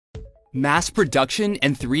Mass production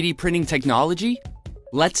and 3D printing technology?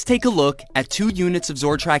 Let's take a look at 2 units of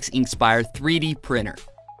Zortrax Inkspire 3D printer.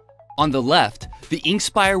 On the left, the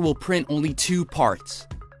Inkspire will print only 2 parts.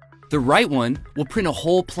 The right one will print a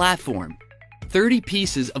whole platform, 30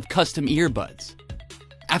 pieces of custom earbuds.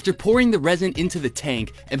 After pouring the resin into the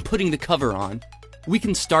tank and putting the cover on, we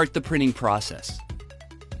can start the printing process.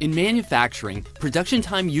 In manufacturing, production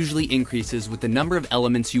time usually increases with the number of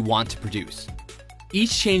elements you want to produce.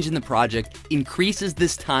 Each change in the project increases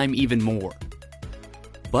this time even more.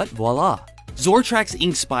 But voila! Zortrax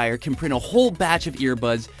Inkspire can print a whole batch of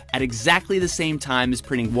earbuds at exactly the same time as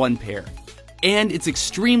printing 1 pair. And it's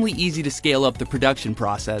extremely easy to scale up the production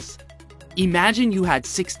process. Imagine you had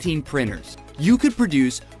 16 printers. You could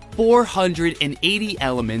produce 480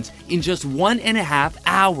 elements in just 1.5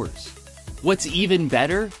 hours. What's even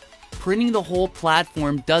better? Printing the whole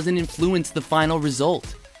platform doesn't influence the final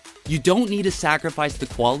result. You don't need to sacrifice the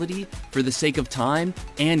quality for the sake of time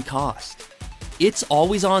and cost. It's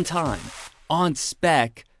always on time, on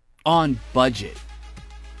spec, on budget.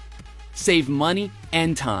 Save money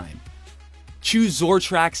and time. Choose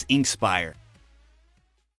Zortrax Inkspire.